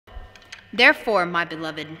Therefore, my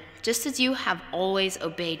beloved, just as you have always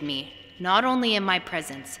obeyed me, not only in my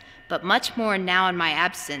presence, but much more now in my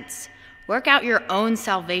absence, work out your own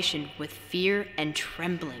salvation with fear and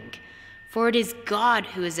trembling. For it is God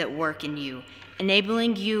who is at work in you,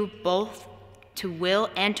 enabling you both to will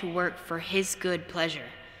and to work for his good pleasure.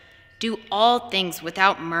 Do all things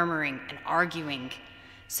without murmuring and arguing,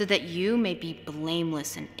 so that you may be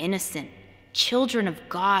blameless and innocent, children of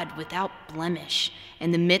God without blemish,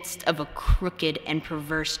 in the midst of a crooked and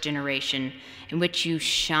perverse generation, in which you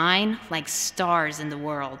shine like stars in the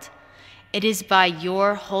world. It is by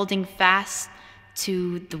your holding fast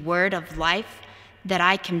to the word of life that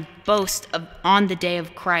I can boast on the day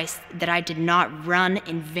of Christ that I did not run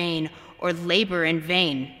in vain or labor in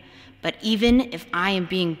vain. But even if I am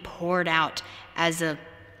being poured out as a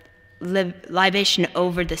libation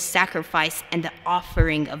over the sacrifice and the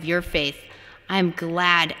offering of your faith, I am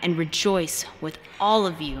glad and rejoice with all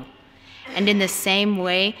of you. And in the same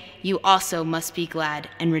way, you also must be glad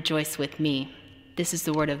and rejoice with me. This is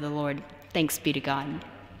the word of the Lord. Thanks be to God.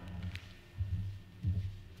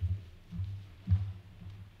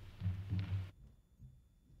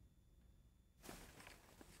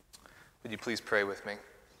 Would you please pray with me?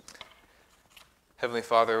 Heavenly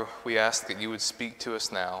Father, we ask that you would speak to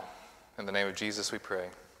us now. In the name of Jesus we pray.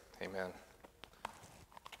 Amen.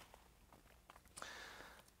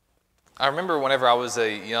 I remember whenever I was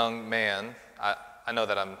a young man, I know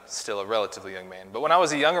that I'm still a relatively young man, but when I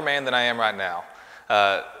was a younger man than I am right now,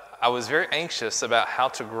 I was very anxious about how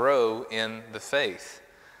to grow in the faith.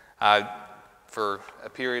 For a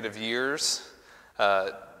period of years,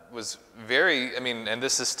 was very, and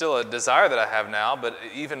this is still a desire that I have now, but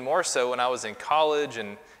even more so when I was in college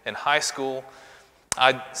and in high school,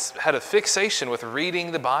 I had a fixation with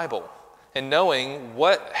reading the Bible and knowing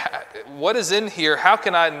what is in here. How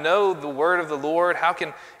can I know the word of the Lord? How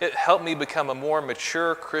can it help me become a more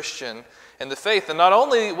mature Christian in the faith? And not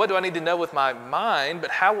only what do I need to know with my mind,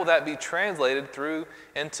 but how will that be translated through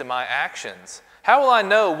into my actions? How will I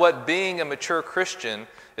know what being a mature Christian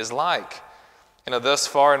is like? Thus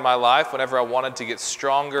far in my life, whenever I wanted to get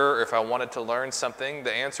stronger or if I wanted to learn something,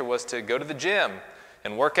 the answer was to go to the gym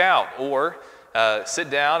and work out, or sit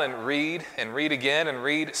down and read again and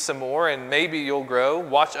read some more, and maybe you'll grow.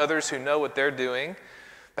 Watch others who know what they're doing.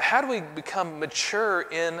 But how do we become mature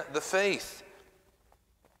in the faith?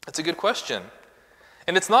 That's a good question.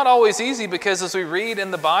 And it's not always easy, because as we read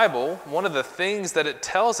in the Bible, one of the things that it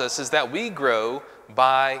tells us is that we grow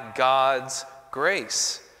by God's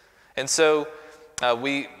grace. And so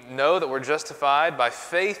we know that we're justified by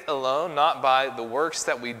faith alone, not by the works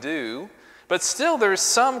that we do. But still, there is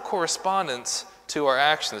some correspondence to our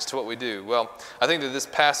actions, to what we do. Well, I think that this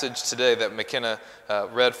passage today that McKenna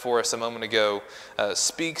read for us a moment ago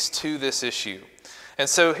speaks to this issue. And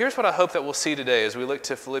so here's what I hope that we'll see today as we look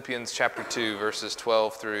to Philippians chapter 2, verses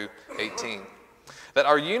 12 through 18. That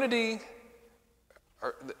our unity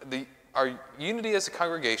as a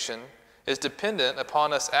congregation is dependent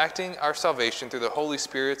upon us acting our salvation through the Holy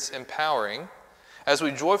Spirit's empowering, as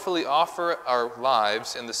we joyfully offer our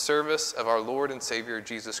lives in the service of our Lord and Savior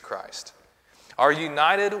Jesus Christ. Our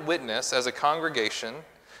united witness as a congregation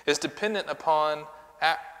is dependent upon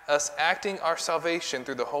us acting our salvation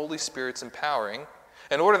through the Holy Spirit's empowering,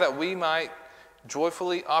 in order that we might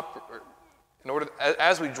joyfully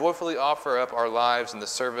as we joyfully offer up our lives in the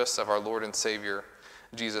service of our Lord and Savior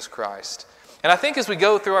Jesus Christ. And I think as we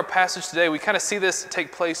go through our passage today, we kind of see this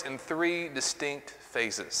take place in three distinct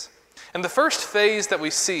phases. And the first phase that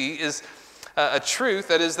we see is a truth,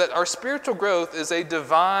 that is that our spiritual growth is a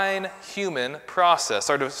divine human process.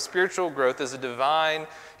 Our spiritual growth is a divine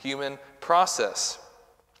human process.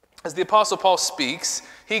 As the Apostle Paul speaks,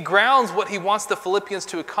 he grounds what he wants the Philippians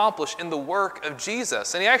to accomplish in the work of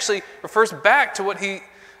Jesus. And he actually refers back to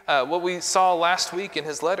what we saw last week in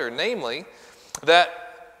his letter, namely that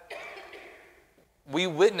we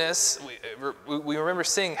remember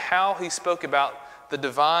seeing how he spoke about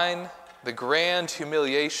the grand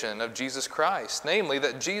humiliation of Jesus Christ, namely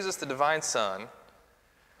that Jesus, the divine Son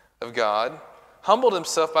of God, humbled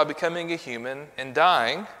himself by becoming a human and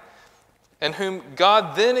dying, and whom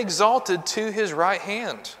God then exalted to his right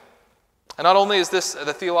hand. And not only is this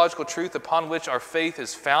the theological truth upon which our faith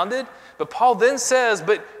is founded, but Paul then says,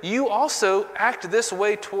 but you also act this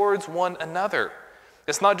way towards one another.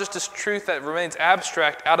 It's not just a truth that remains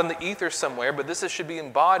abstract out in the ether somewhere, but this should be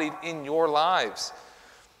embodied in your lives.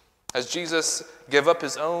 As Jesus gave up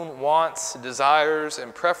his own wants, desires,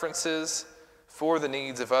 and preferences for the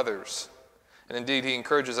needs of others. And indeed, he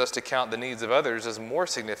encourages us to count the needs of others as more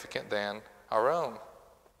significant than our own.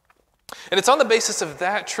 And it's on the basis of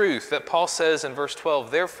that truth that Paul says in verse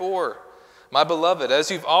 12, therefore, my beloved,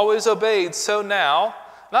 as you've always obeyed, so now,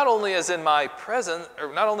 not only as in my presence,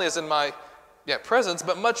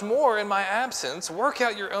 but much more in my absence, work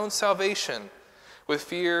out your own salvation with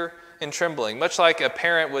fear and trembling. Much like a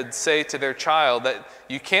parent would say to their child that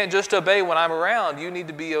you can't just obey when I'm around, you need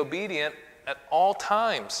to be obedient at all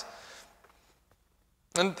times.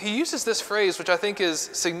 And he uses this phrase, which I think is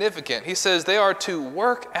significant. He says they are to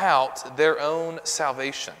work out their own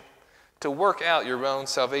salvation. To work out your own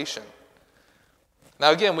salvation.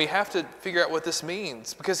 Now again, we have to figure out what this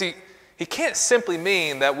means, because he can't simply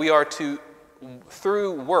mean that we are to,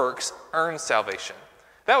 through works, earn salvation.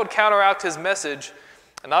 That would counteract his message,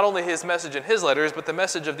 and not only his message in his letters, but the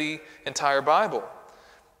message of the entire Bible.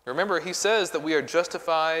 Remember, he says that we are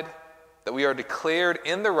justified, that we are declared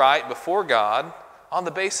in the right before God on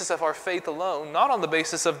the basis of our faith alone, not on the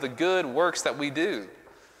basis of the good works that we do.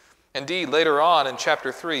 Indeed, later on in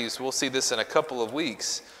chapter 3, so we'll see this in a couple of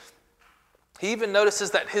weeks, he even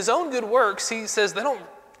notices that his own good works, he says, they don't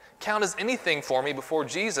count as anything for me before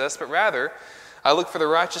Jesus, but rather I look for the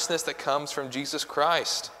righteousness that comes from Jesus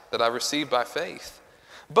Christ that I received by faith.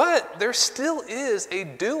 But there still is a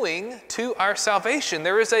doing to our salvation.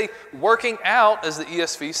 There is a working out, as the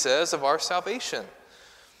ESV says, of our salvation.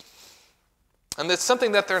 And it's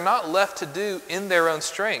something that they're not left to do in their own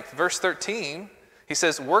strength. Verse 13, he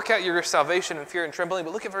says, work out your salvation in fear and trembling.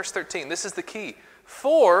 But look at verse 13. This is the key.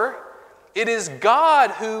 For it is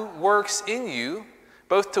God who works in you,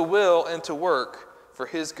 both to will and to work for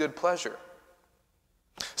his good pleasure.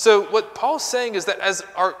 So what Paul's saying is that as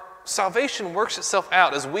our salvation works itself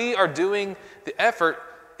out, as we are doing the effort,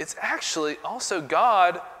 it's actually also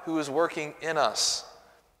God who is working in us.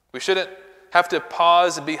 We shouldn't have to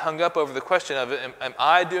pause and be hung up over the question of, am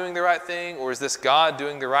I doing the right thing, or is this God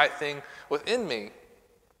doing the right thing within me?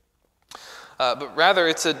 But rather,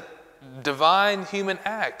 it's a divine human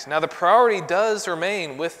act. Now, the priority does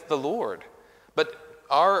remain with the Lord, but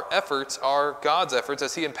our efforts are God's efforts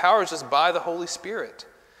as he empowers us by the Holy Spirit.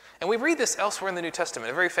 And we read this elsewhere in the New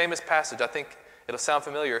Testament, a very famous passage. I think it'll sound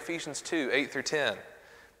familiar, Ephesians 2, 8 through 10.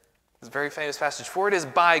 It's a very famous passage. For it is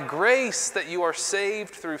by grace that you are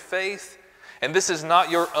saved through faith, and this is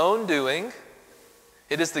not your own doing.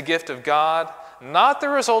 It is the gift of God, not the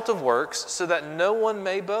result of works, so that no one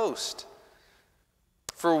may boast.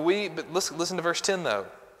 But listen to verse 10 though.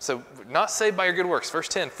 So, not saved by your good works. Verse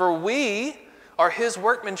 10, for we are his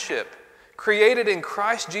workmanship, created in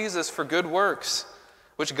Christ Jesus for good works,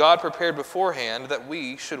 which God prepared beforehand that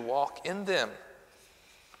we should walk in them.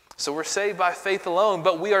 So we're saved by faith alone,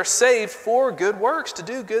 but we are saved for good works, to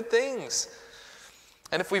do good things.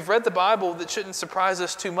 And if we've read the Bible, that shouldn't surprise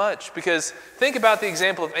us too much, because think about the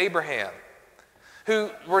example of Abraham,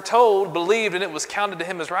 who we're told believed and it was counted to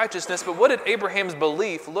him as righteousness, but what did Abraham's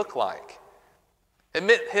belief look like? It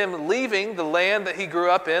meant him leaving the land that he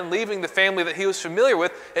grew up in, leaving the family that he was familiar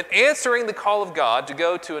with, and answering the call of God to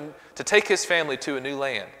go to take his family to a new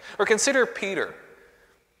land. Or consider Peter.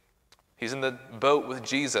 He's in the boat with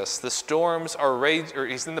Jesus. The storms are raging, or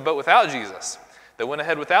he's in the boat without Jesus. They went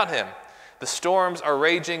ahead without him. The storms are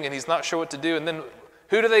raging and he's not sure what to do. And then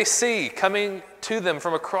who do they see coming to them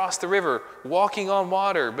from across the river, walking on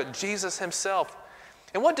water? But Jesus himself.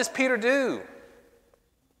 And what does Peter do?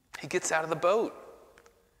 He gets out of the boat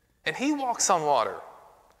and he walks on water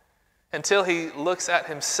until he looks at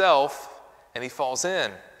himself and he falls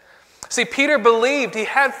in. See, Peter believed, he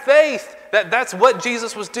had faith that that's what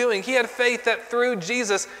Jesus was doing. He had faith that through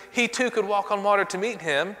Jesus, he too could walk on water to meet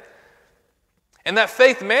him. And that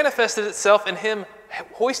faith manifested itself in him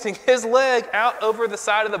hoisting his leg out over the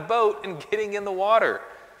side of the boat and getting in the water.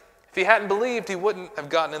 If he hadn't believed, he wouldn't have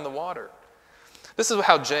gotten in the water. This is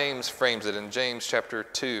how James frames it in James chapter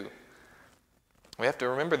 2. We have to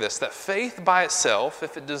remember this, that faith by itself,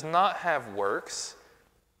 if it does not have works,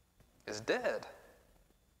 is dead.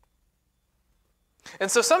 And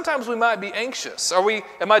so sometimes we might be anxious.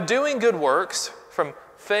 Am I doing good works from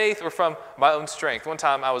faith or from my own strength? One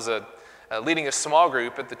time I was leading a small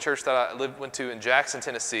group at the church that I went to in Jackson,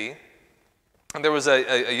 Tennessee. And there was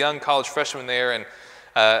a young college freshman there, and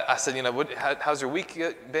I said, how's your week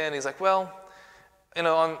been? He's like, well,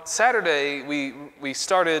 on Saturday we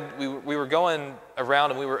were going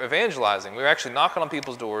around and we were evangelizing. We were actually knocking on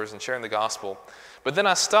people's doors and sharing the gospel. But then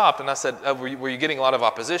I stopped and I said, were you getting a lot of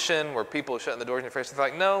opposition? Were people shutting the doors in your face? They're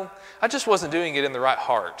like, no, I just wasn't doing it in the right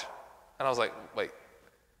heart. And I was like, wait.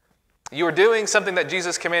 You were doing something that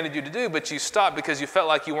Jesus commanded you to do, but you stopped because you felt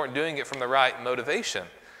like you weren't doing it from the right motivation.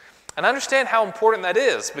 And I understand how important that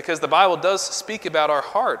is, because the Bible does speak about our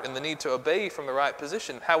heart and the need to obey from the right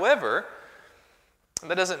position. However,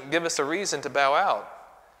 that doesn't give us a reason to bow out.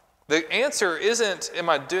 The answer isn't, am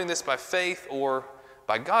I doing this by faith or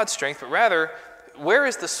by God's strength, but rather, where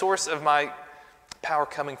is the source of my power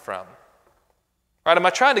coming from? Right? Am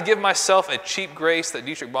I trying to give myself a cheap grace that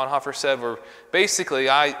Dietrich Bonhoeffer said, where basically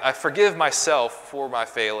I forgive myself for my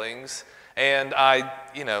failings, and I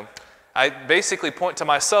basically point to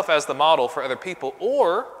myself as the model for other people?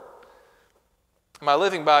 Or am I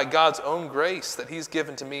living by God's own grace that He's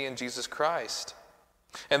given to me in Jesus Christ?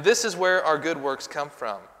 And this is where our good works come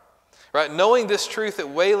from. Right? Knowing this truth, it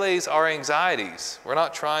waylays our anxieties. We're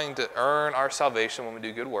not trying to earn our salvation when we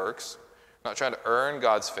do good works. We're not trying to earn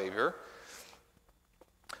God's favor.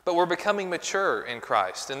 But we're becoming mature in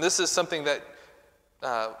Christ. And this is something that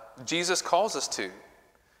Jesus calls us to.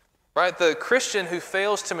 Right? The Christian who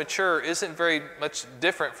fails to mature isn't very much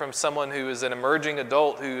different from someone who is an emerging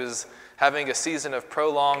adult who is having a season of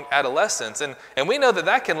prolonged adolescence. And we know that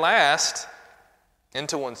that can last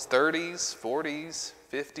into one's 30s, 40s,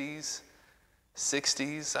 50s,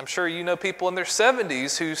 60s. I'm sure you know people in their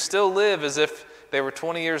 70s who still live as if they were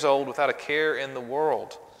 20 years old without a care in the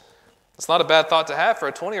world. It's not a bad thought to have for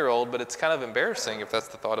a 20-year-old, but it's kind of embarrassing if that's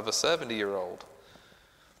the thought of a 70-year-old.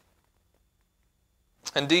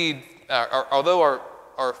 Indeed, although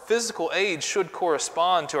our physical age should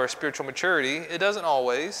correspond to our spiritual maturity, it doesn't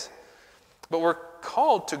always, but we're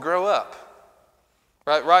called to grow up.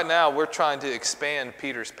 Right now, we're trying to expand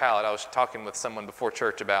Peter's palate. I was talking with someone before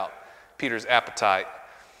church about Peter's appetite.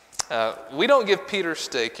 We don't give Peter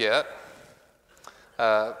steak yet,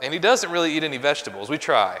 and he doesn't really eat any vegetables. We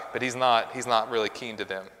try, but he's not really keen to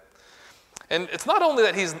them. And it's not only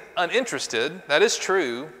that he's uninterested, that is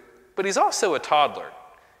true, but he's also a toddler.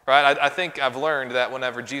 Right? I think I've learned that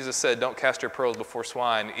whenever Jesus said, don't cast your pearls before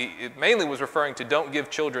swine, it mainly was referring to don't give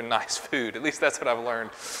children nice food. At least that's what I've learned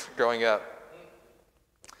growing up.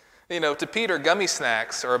 To Peter, gummy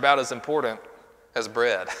snacks are about as important as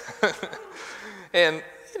bread. And,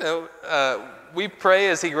 we pray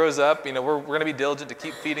as he grows up, we're going to be diligent to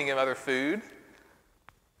keep feeding him other food.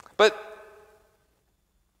 But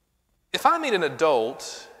if I meet an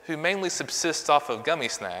adult who mainly subsists off of gummy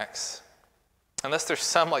snacks, unless there's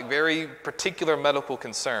some very particular medical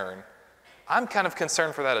concern, I'm kind of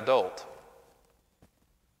concerned for that adult.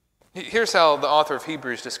 Here's how the author of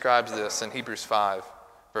Hebrews describes this in Hebrews 5.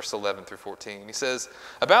 Verse 11 through 14. He says,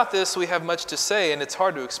 about this we have much to say, and it's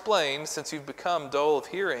hard to explain since you've become dull of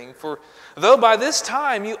hearing. For though by this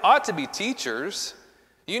time you ought to be teachers,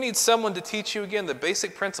 you need someone to teach you again the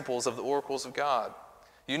basic principles of the oracles of God.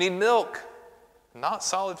 You need milk, not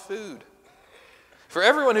solid food. For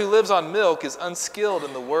everyone who lives on milk is unskilled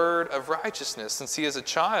in the word of righteousness, since he is a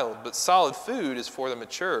child, but solid food is for the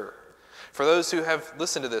mature. For those who have,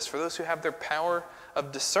 listen to this, for those who have their power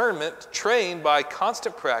of discernment trained by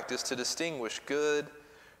constant practice to distinguish good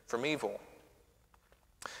from evil.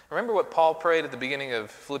 Remember what Paul prayed at the beginning of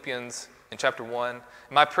Philippians in chapter 1?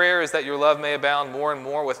 My prayer is that your love may abound more and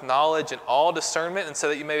more with knowledge and all discernment, and so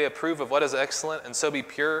that you may approve of what is excellent and so be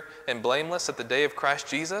pure and blameless at the day of Christ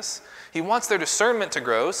Jesus. He wants their discernment to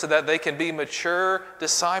grow so that they can be mature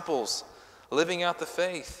disciples, living out the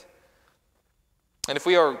faith. And if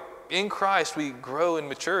we are in Christ, we grow in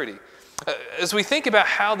maturity. As we think about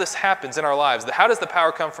how this happens in our lives, how does the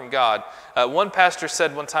power come from God? One pastor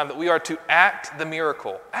said one time that we are to act the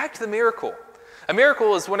miracle. Act the miracle. A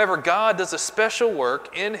miracle is whenever God does a special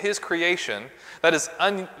work in His creation that is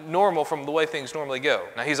unnormal from the way things normally go.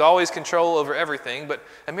 Now, He's always control over everything, but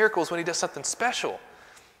a miracle is when He does something special.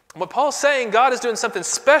 What Paul's saying, God is doing something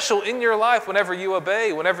special in your life whenever you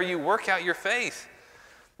obey, whenever you work out your faith.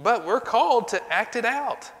 But we're called to act it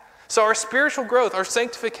out. So our spiritual growth, our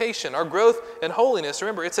sanctification, our growth in holiness,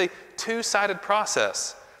 remember, it's a two-sided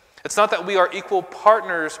process. It's not that we are equal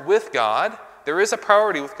partners with God. There is a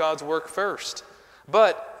priority with God's work first.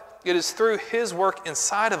 But it is through His work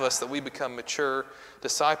inside of us that we become mature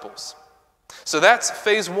disciples. So that's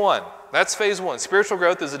phase one. That's phase one. Spiritual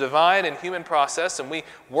growth is a divine and human process, and we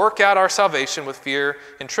work out our salvation with fear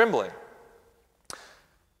and trembling.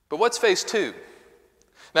 But what's phase two?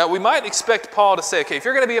 Now, we might expect Paul to say, okay, if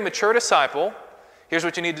you're going to be a mature disciple, here's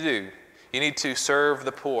what you need to do. You need to serve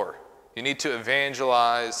the poor. You need to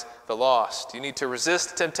evangelize the lost. You need to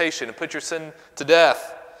resist temptation and put your sin to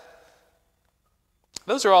death.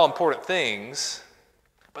 Those are all important things,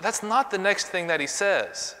 but that's not the next thing that he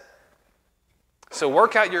says. So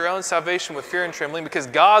work out your own salvation with fear and trembling because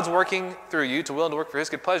God's working through you to will and to work for His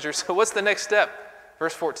good pleasure. So what's the next step?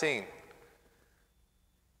 Verse 14.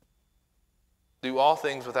 Do all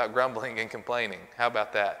things without grumbling and complaining. How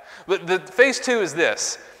about that? But the phase two is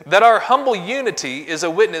this, that our humble unity is a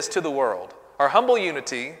witness to the world. Our humble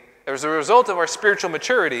unity as a result of our spiritual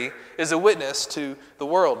maturity, is a witness to the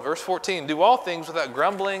world. Verse 14, do all things without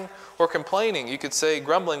grumbling or complaining. You could say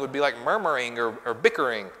grumbling would be like murmuring or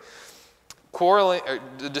bickering. Quarreling, or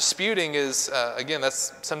disputing is, again,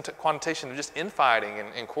 that's some connotation of just infighting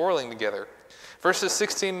and quarreling together. Verses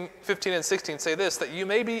 15 and 16 say this, that you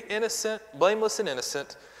may be innocent, blameless and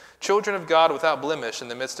innocent, children of God without blemish in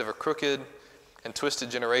the midst of a crooked and twisted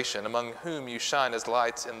generation, among whom you shine as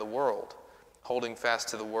lights in the world, holding fast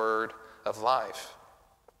to the word of life.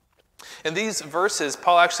 In these verses,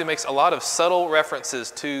 Paul actually makes a lot of subtle references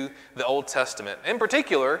to the Old Testament, in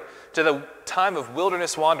particular to the time of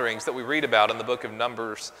wilderness wanderings that we read about in the book of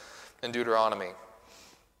Numbers and Deuteronomy.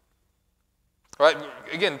 Right?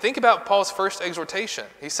 Again, think about Paul's first exhortation.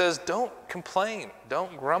 He says, don't complain,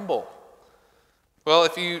 don't grumble. Well,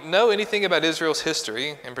 if you know anything about Israel's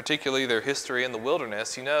history, and particularly their history in the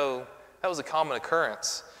wilderness, you know that was a common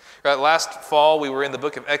occurrence. Right? Last fall, we were in the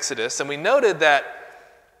book of Exodus, and we noted that,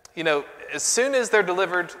 as soon as they're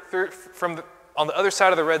delivered on the other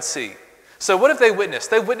side of the Red Sea. So what have they witnessed?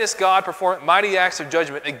 They witnessed God perform mighty acts of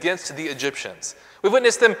judgment against the Egyptians. We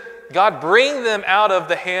witnessed God bring them out of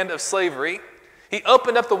the hand of slavery. He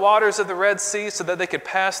opened up the waters of the Red Sea so that they could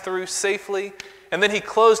pass through safely. And then he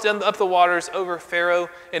closed up the waters over Pharaoh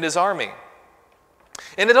and his army.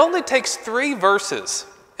 And it only takes 3 verses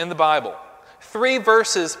in the Bible, 3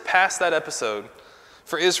 verses past that episode,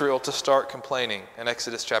 for Israel to start complaining in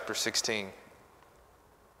Exodus chapter 16.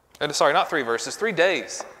 And sorry, not 3 verses, 3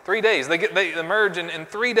 days. 3 days. They emerge, and in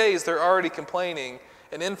 3 days they're already complaining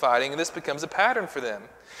and infighting, and this becomes a pattern for them.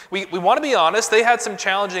 We want to be honest, they had some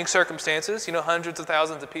challenging circumstances, hundreds of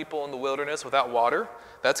thousands of people in the wilderness without water.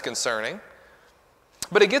 That's concerning.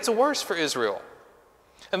 But it gets worse for Israel.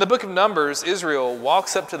 In the book of Numbers, Israel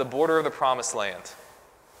walks up to the border of the promised land,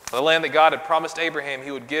 the land that God had promised Abraham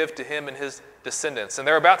he would give to him and his descendants. And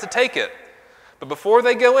they're about to take it. But before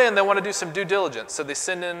they go in, they want to do some due diligence. So they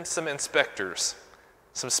send in some inspectors,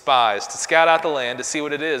 some spies, to scout out the land to see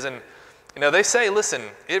what it is. And they say, listen,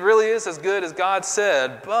 it really is as good as God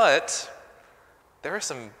said, but there are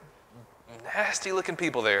some nasty-looking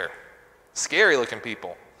people there, scary-looking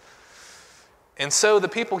people. And so the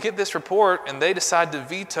people get this report, and they decide to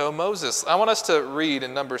veto Moses. I want us to read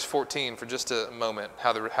in Numbers 14 for just a moment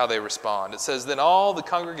how they respond. It says, then all the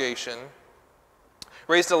congregation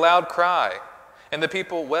raised a loud cry, and the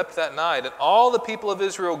people wept that night, and all the people of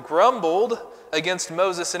Israel grumbled against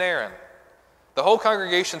Moses and Aaron. The whole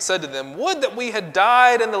congregation said to them, would that we had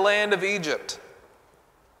died in the land of Egypt,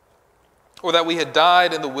 or that we had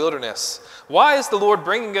died in the wilderness. Why is the Lord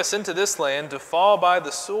bringing us into this land to fall by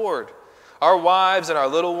the sword? Our wives and our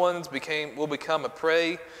little ones will become a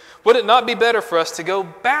prey. Would it not be better for us to go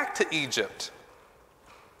back to Egypt?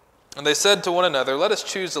 And they said to one another, let us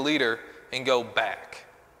choose a leader and go back.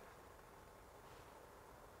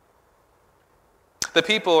 The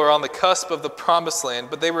people are on the cusp of the promised land,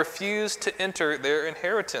 but they refuse to enter their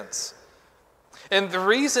inheritance. And the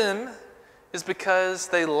reason is because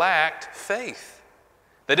they lacked faith.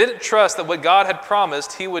 They didn't trust that what God had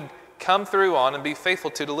promised he would come through on and be faithful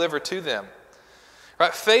to deliver to them.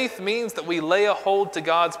 Right? Faith means that we lay a hold to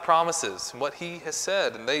God's promises and what he has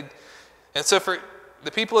said. And so for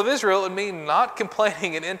the people of Israel, it would mean not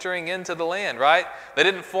complaining and entering into the land, right? They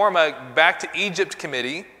didn't form a back to Egypt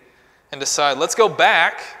committee and decide, let's go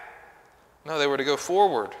back. No, they were to go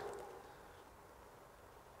forward.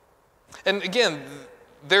 And again,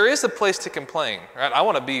 there is a place to complain, right? I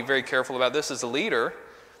want to be very careful about this as a leader.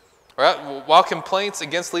 Right? While complaints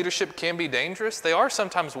against leadership can be dangerous, they are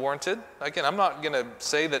sometimes warranted. Again, I'm not going to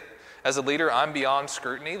say that as a leader I'm beyond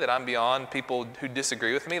scrutiny, that I'm beyond people who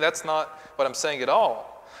disagree with me. That's not what I'm saying at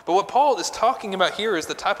all. But what Paul is talking about here is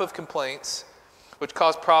the type of complaints which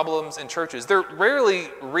cause problems in churches. They're rarely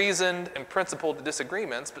reasoned and principled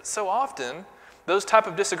disagreements, but so often those type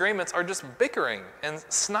of disagreements are just bickering and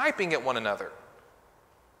sniping at one another.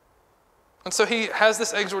 And so he has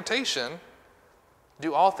this exhortation,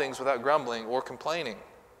 do all things without grumbling or complaining.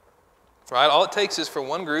 Right? All it takes is for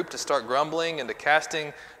one group to start grumbling and to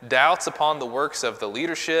casting doubts upon the works of the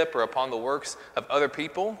leadership or upon the works of other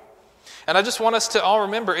people. And I just want us to all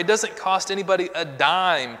remember, it doesn't cost anybody a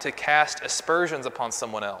dime to cast aspersions upon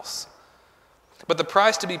someone else. But the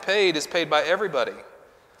price to be paid is paid by everybody.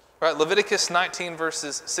 Right? Leviticus 19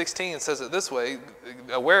 verses 16 says it this way,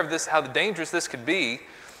 aware of this, how dangerous this could be.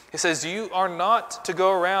 It says, you are not to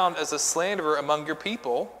go around as a slanderer among your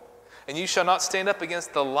people, and you shall not stand up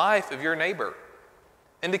against the life of your neighbor.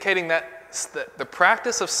 Indicating that the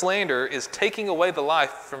practice of slander is taking away the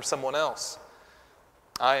life from someone else.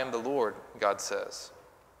 I am the Lord, God says.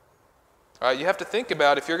 All right, you have to think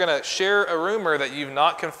about if you're going to share a rumor that you've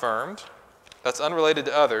not confirmed, that's unrelated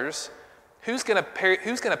to others, who's going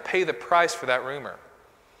to pay the price for that rumor?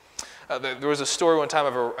 There was a story one time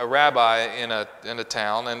of a rabbi in a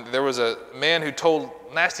town, and there was a man who told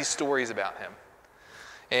nasty stories about him.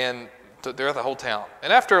 And they're the whole town.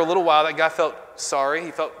 And after a little while, that guy felt sorry.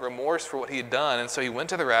 He felt remorse for what he had done. And so he went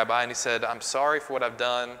to the rabbi and he said, I'm sorry for what I've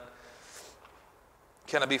done.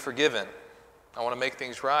 Can I be forgiven? I want to make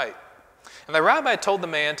things right. And the rabbi told the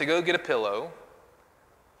man to go get a pillow,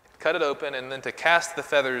 cut it open, and then to cast the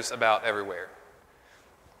feathers about everywhere.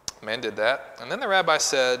 The man did that. And then the rabbi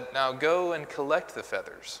said, now go and collect the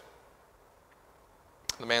feathers.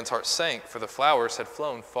 The man's heart sank, for the flowers had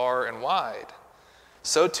flown far and wide.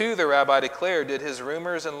 So too, the rabbi declared, did his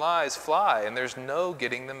rumors and lies fly, and there's no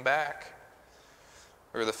getting them back.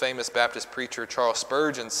 Or the famous Baptist preacher Charles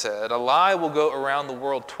Spurgeon said, a lie will go around the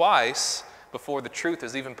world twice before the truth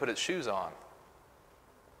has even put its shoes on.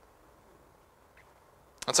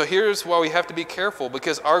 And so here's why we have to be careful,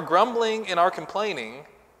 because our grumbling and our complaining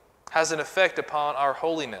has an effect upon our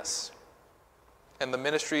holiness and the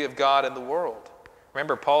ministry of God in the world.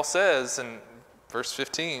 Remember, Paul says in verse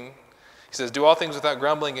 15, he says, do all things without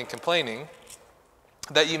grumbling and complaining,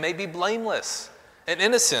 that you may be blameless and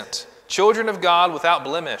innocent, children of God without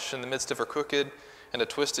blemish in the midst of a crooked and a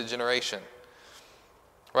twisted generation.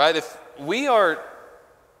 Right? If we are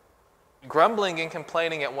grumbling and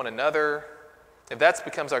complaining at one another, if that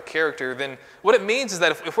becomes our character, then what it means is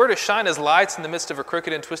that if we're to shine as lights in the midst of a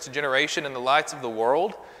crooked and twisted generation and the lights of the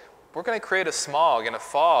world, we're going to create a smog and a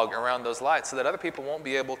fog around those lights so that other people won't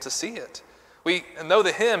be able to see it. We know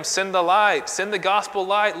the hymn, send the light, send the gospel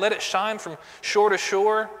light, let it shine from shore to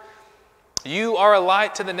shore. You are a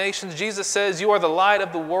light to the nations. Jesus says you are the light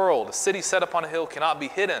of the world. A city set upon a hill cannot be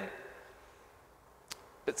hidden.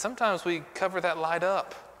 But sometimes we cover that light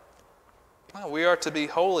up. No, we are to be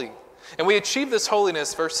holy. And we achieve this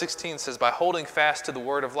holiness, verse 16 says, by holding fast to the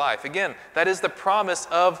word of life. Again, that is the promise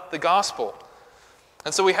of the gospel.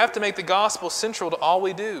 And so we have to make the gospel central to all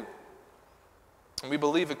we do. And we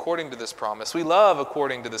believe according to this promise. We love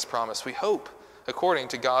according to this promise. We hope according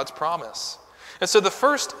to God's promise. And so the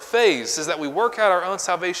first phase is that we work out our own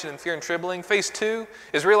salvation in fear and trembling. Phase 2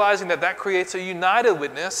 is realizing that creates a united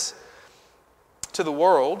witness to the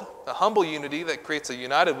world, a humble unity that creates a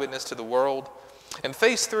united witness to the world. And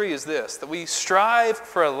phase 3 is this, that we strive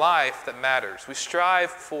for a life that matters. We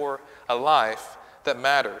strive for a life that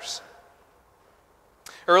matters.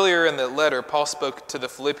 Earlier in the letter, Paul spoke to the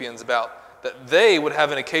Philippians about that they would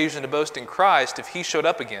have an occasion to boast in Christ if he showed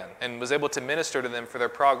up again and was able to minister to them for their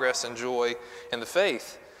progress and joy in the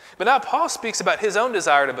faith. But now Paul speaks about his own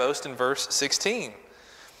desire to boast in verse 16.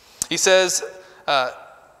 He says,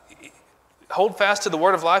 hold fast to the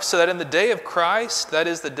word of life so that in the day of Christ, that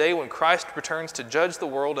is the day when Christ returns to judge the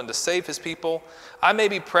world and to save his people, I may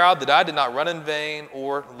be proud that I did not run in vain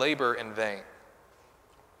or labor in vain.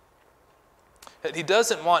 He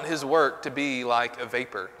doesn't want his work to be like a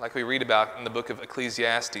vapor, like we read about in the book of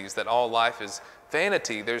Ecclesiastes, that all life is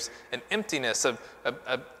vanity. There's an emptiness, a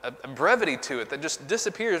brevity to it that just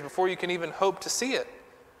disappears before you can even hope to see it.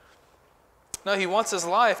 No, he wants his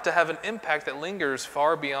life to have an impact that lingers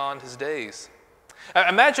far beyond his days.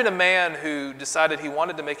 Imagine a man who decided he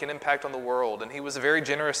wanted to make an impact on the world, and he was a very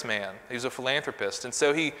generous man. He was a philanthropist, and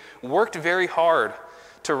so he worked very hard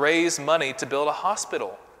to raise money to build a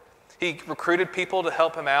hospital. He recruited people to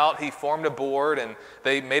help him out. He formed a board, and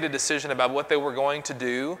they made a decision about what they were going to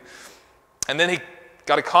do. And then he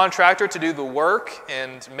got a contractor to do the work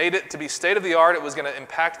and made it to be state-of-the-art. It was going to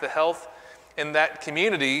impact the health in that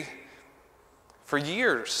community for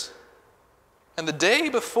years. And the day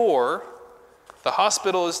before the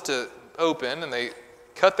hospital is to open and they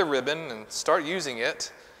cut the ribbon and start using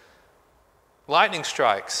it, lightning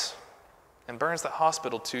strikes and burns the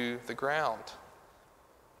hospital to the ground.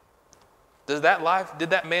 Did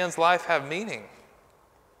that man's life have meaning?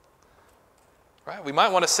 Right? We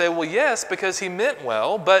might want to say, well, yes, because he meant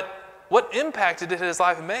well, but what impact did his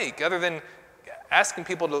life make other than asking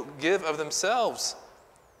people to give of themselves?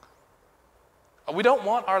 We don't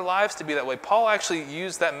want our lives to be that way. Paul actually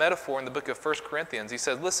used that metaphor in the book of 1 Corinthians. He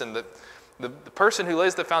said, listen, the person who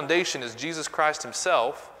lays the foundation is Jesus Christ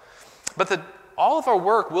himself, but all of our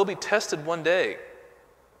work will be tested one day.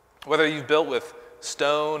 Whether you've built with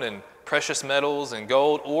stone and precious metals and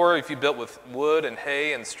gold, or if you built with wood and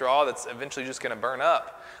hay and straw that's eventually just going to burn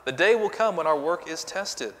up. The day will come when our work is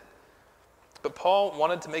tested. But Paul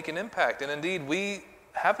wanted to make an impact, and indeed we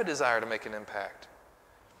have a desire to make an impact.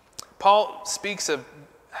 Paul speaks of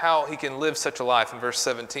how he can live such a life in verse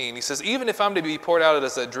 17. He says, even if I'm to be poured out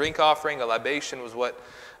as a drink offering, a libation was what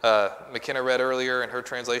McKenna read earlier in her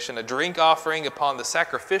translation, a drink offering upon the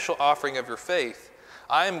sacrificial offering of your faith.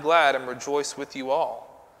 I am glad and rejoice with you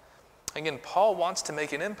all. Again, Paul wants to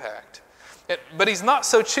make an impact. But he's not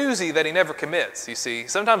so choosy that he never commits, you see.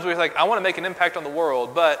 Sometimes we're like, I want to make an impact on the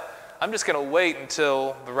world, but I'm just going to wait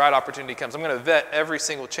until the right opportunity comes. I'm going to vet every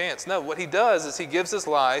single chance. No, what he does is he gives his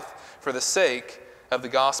life for the sake of the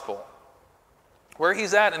gospel. Where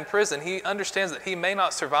he's at in prison, he understands that he may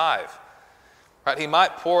not survive. Right? He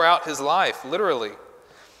might pour out his life, literally.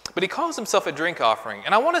 But he calls himself a drink offering.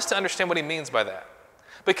 And I want us to understand what he means by that.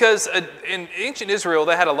 Because in ancient Israel,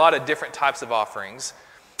 they had a lot of different types of offerings.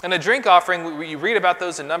 And a drink offering, you read about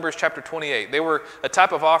those in Numbers chapter 28. They were a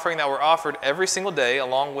type of offering that were offered every single day,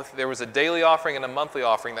 along with, there was a daily offering and a monthly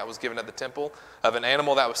offering that was given at the temple of an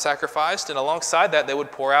animal that was sacrificed. And alongside that, they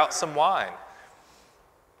would pour out some wine.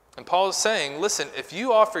 And Paul is saying, listen, if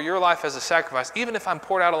you offer your life as a sacrifice, even if I'm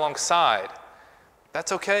poured out alongside,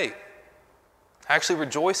 that's okay. I actually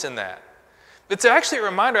rejoice in that. It's actually a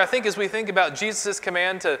reminder, I think, as we think about Jesus'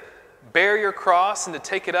 command to bear your cross and to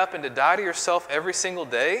take it up and to die to yourself every single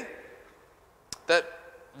day, that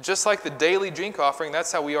just like the daily drink offering,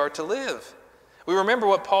 that's how we are to live. We remember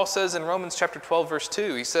what Paul says in Romans chapter 12, verse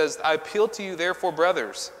 2. He says, I appeal to you, therefore,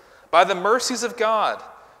 brothers, by the mercies of God,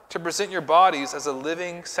 to present your bodies as a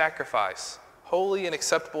living sacrifice, holy and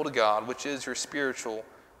acceptable to God, which is your spiritual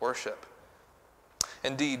worship.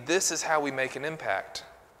 Indeed, this is how we make an impact.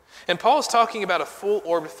 And Paul is talking about a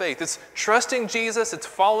full-orbed faith. It's trusting Jesus. It's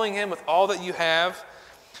following him with all that you have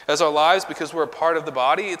as our lives because we're a part of the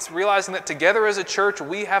body. It's realizing that together as a church,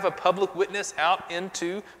 we have a public witness out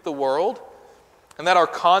into the world, and that our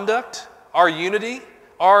conduct, our unity,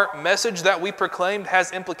 our message that we proclaimed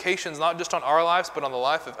has implications not just on our lives, but on the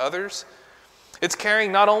life of others. It's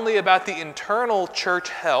caring not only about the internal church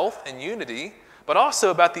health and unity, but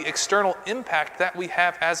also about the external impact that we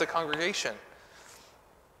have as a congregation.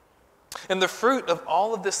 And the fruit of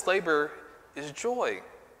all of this labor is joy.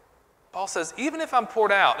 Paul says, even if I'm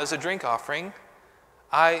poured out as a drink offering,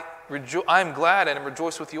 I am glad and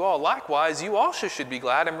rejoice with you all. Likewise, you also should be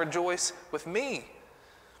glad and rejoice with me.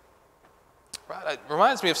 Right? It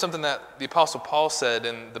reminds me of something that the Apostle Paul said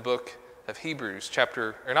in the book of Hebrews,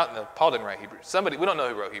 Paul didn't write Hebrews. We don't know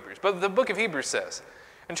who wrote Hebrews, but the book of Hebrews says.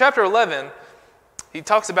 In chapter 11, he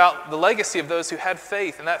talks about the legacy of those who had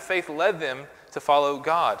faith, and that faith led them to follow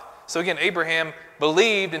God. So again, Abraham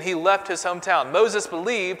believed and he left his hometown. Moses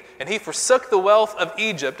believed and he forsook the wealth of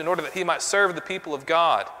Egypt in order that he might serve the people of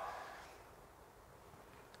God.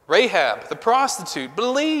 Rahab, the prostitute,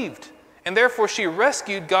 believed, and therefore she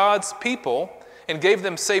rescued God's people and gave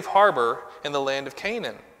them safe harbor in the land of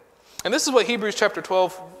Canaan. And this is what Hebrews chapter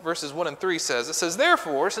 12, verses 1 and 3 says. It says,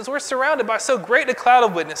 therefore, since we're surrounded by so great a cloud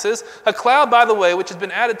of witnesses, a cloud, by the way, which has been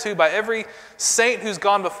added to by every saint who's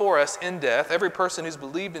gone before us in death, every person who's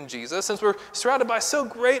believed in Jesus, since we're surrounded by so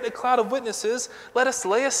great a cloud of witnesses, let us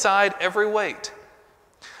lay aside every weight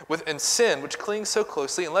and sin which clings so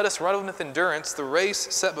closely, and let us run with endurance the race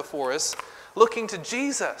set before us, looking to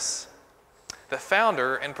Jesus, the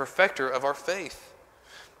founder and perfecter of our faith.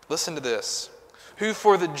 Listen to this. Who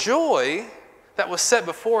for the joy that was set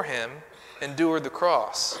before him endured the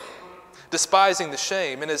cross, despising the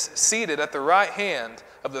shame, and is seated at the right hand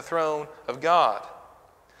of the throne of God.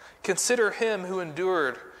 Consider him who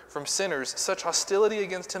endured from sinners such hostility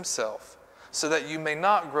against himself, so that you may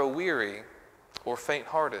not grow weary or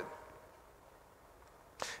faint-hearted.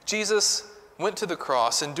 Jesus went to the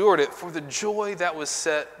cross, endured it for the joy that was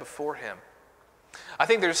set before him. I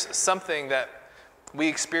think there's something that we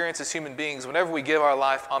experience as human beings whenever we give our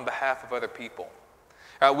life on behalf of other people.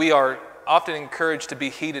 We are often encouraged to be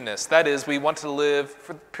hedonists. That is, we want to live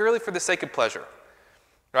purely for the sake of pleasure.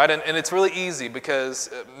 Right? And it's really easy because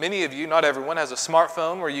many of you, not everyone, has a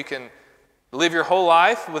smartphone where you can live your whole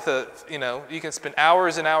life with you can spend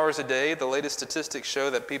hours and hours a day. The latest statistics show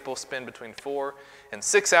that people spend between 4 and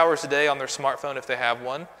 6 hours a day on their smartphone if they have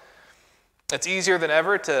one. It's easier than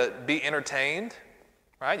ever to be entertained.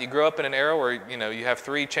 Right? You grow up in an era where you have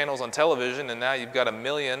 3 channels on television, and now you've got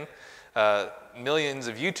millions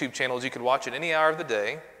of YouTube channels you could watch at any hour of the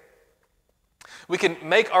day. We can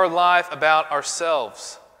make our life about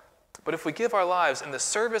ourselves, but if we give our lives in the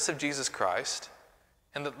service of Jesus Christ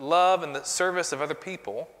and the love and the service of other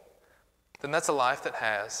people, then that's a life that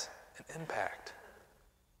has an impact.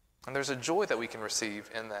 And there's a joy that we can receive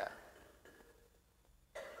in that.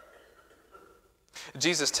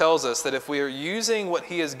 Jesus tells us that if we are using what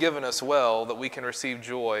he has given us well, that we can receive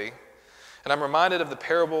joy. And I'm reminded of the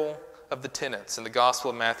parable of the tenants in the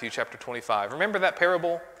Gospel of Matthew chapter 25. Remember that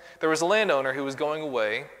parable? There was a landowner who was going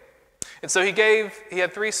away, And so he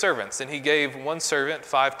had 3 servants, and he gave one servant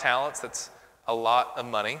 5 talents. That's a lot of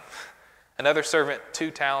money. Another servant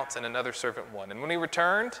 2 talents, and another servant 1. And when he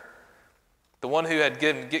returned, the one who had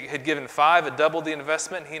given 5 had doubled the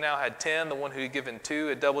investment. He now had 10. The one who had given 2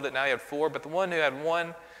 had doubled it. Now he had 4. But the one who had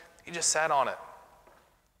 1, he just sat on it.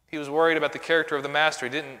 He was worried about the character of the master.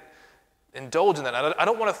 He didn't indulge in that. I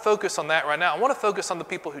don't want to focus on that right now. I want to focus on the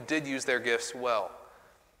people who did use their gifts well.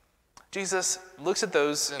 Jesus looks at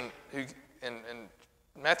those in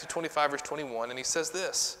Matthew 25, verse 21, and he says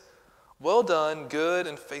this, "Well done, good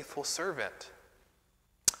and faithful servant.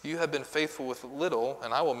 You have been faithful with little,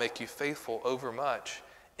 and I will make you faithful over much.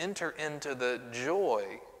 Enter into the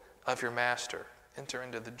joy of your master." Enter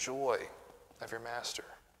into the joy of your master.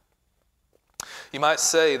 You might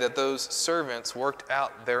say that those servants worked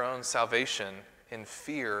out their own salvation in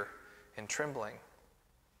fear and trembling.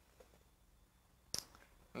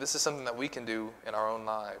 And this is something that we can do in our own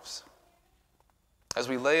lives as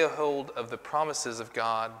we lay a hold of the promises of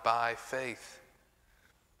God by faith.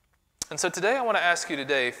 And so today I want to ask you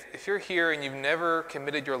today, if you're here and you've never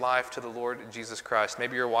committed your life to the Lord Jesus Christ,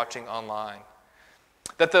 maybe you're watching online,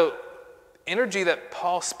 that the energy that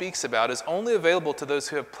Paul speaks about is only available to those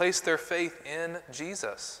who have placed their faith in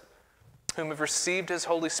Jesus, whom have received his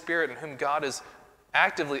Holy Spirit and whom God is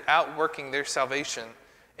actively outworking their salvation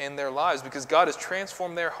in their lives because God has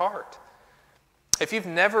transformed their heart. If you've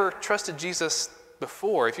never trusted Jesus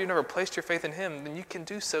before, if you've never placed your faith in him, then you can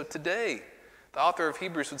do so today. The author of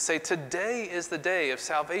Hebrews would say, today is the day of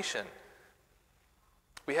salvation.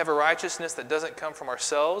 We have a righteousness that doesn't come from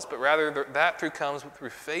ourselves, but rather that comes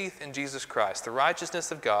through faith in Jesus Christ, the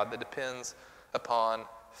righteousness of God that depends upon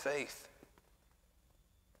faith.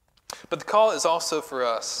 But the call is also for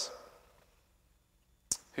us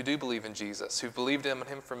who do believe in Jesus, who've believed in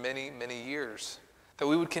him for many, many years, that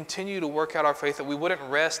we would continue to work out our faith, that we wouldn't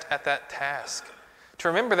rest at that task. To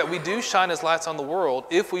remember that we do shine as lights on the world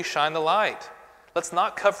if we shine the light. Let's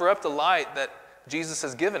not cover up the light that Jesus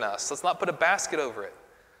has given us. Let's not put a basket over it.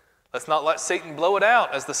 Let's not let Satan blow it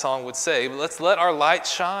out, as the song would say, but let's let our light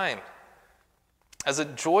shine as a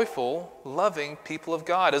joyful, loving people of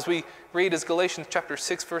God. As we read, as Galatians chapter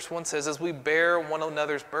 6, verse 1 says, as we bear one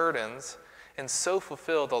another's burdens and so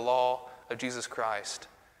fulfill the law of Jesus Christ.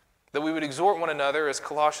 That we would exhort one another, as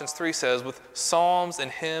Colossians 3 says, with psalms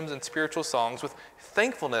and hymns and spiritual songs, with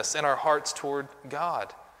thankfulness in our hearts toward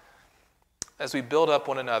God, as we build up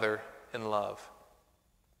one another in love.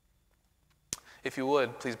 If you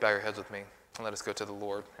would, please bow your heads with me and let us go to the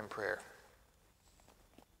Lord in prayer.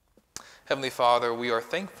 Heavenly Father, we are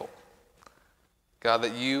thankful, God,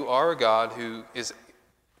 that you are a God who is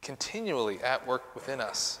continually at work within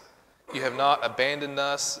us. You have not abandoned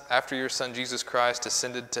us after your Son Jesus Christ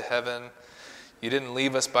ascended to heaven. You didn't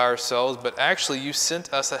leave us by ourselves, but actually you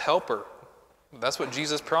sent us a helper. That's what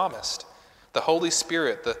Jesus promised. The Holy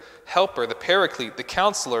Spirit, the helper, the paraclete, the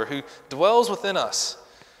counselor who dwells within us,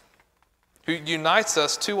 who unites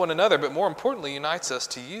us to one another, but more importantly, unites us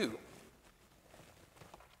to you.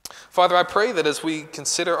 Father, I pray that as we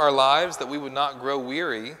consider our lives, that we would not grow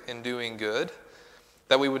weary in doing good,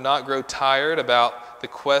 that we would not grow tired about the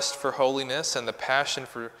quest for holiness and the passion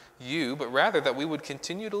for you, but rather that we would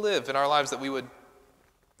continue to live in our lives, that we would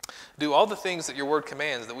do all the things that your word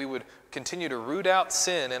commands, that we would continue to root out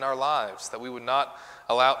sin in our lives, that we would not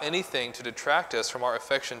allow anything to detract us from our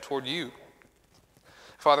affection toward you.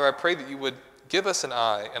 Father, I pray that you would give us an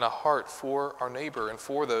eye and a heart for our neighbor and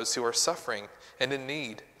for those who are suffering and in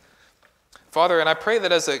need. Father, and I pray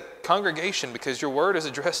that as a congregation, because your word is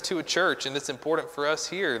addressed to a church and it's important for us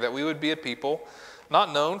here, that we would be a people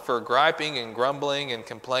not known for griping and grumbling and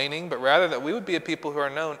complaining, but rather that we would be a people who are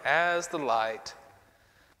known as the light,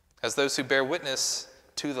 as those who bear witness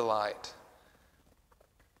to the light.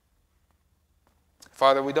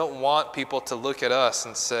 Father, we don't want people to look at us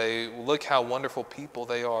and say, look how wonderful people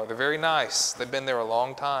they are. They're very nice. They've been there a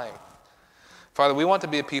long time. Father, we want to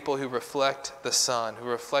be a people who reflect the Son, who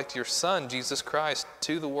reflect your Son, Jesus Christ,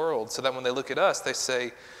 to the world, so that when they look at us, they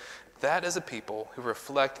say, that is a people who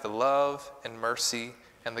reflect the love and mercy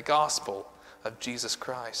and the gospel of Jesus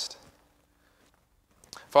Christ.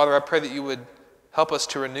 Father, I pray that you would help us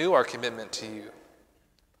to renew our commitment to you.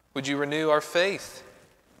 Would you renew our faith?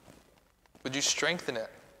 Would you strengthen it?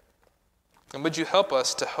 And would you help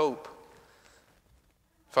us to hope?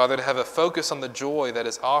 Father, to have a focus on the joy that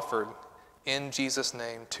is offered in Jesus'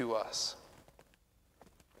 name to us.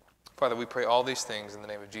 Father, we pray all these things in the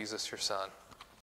name of Jesus, your Son.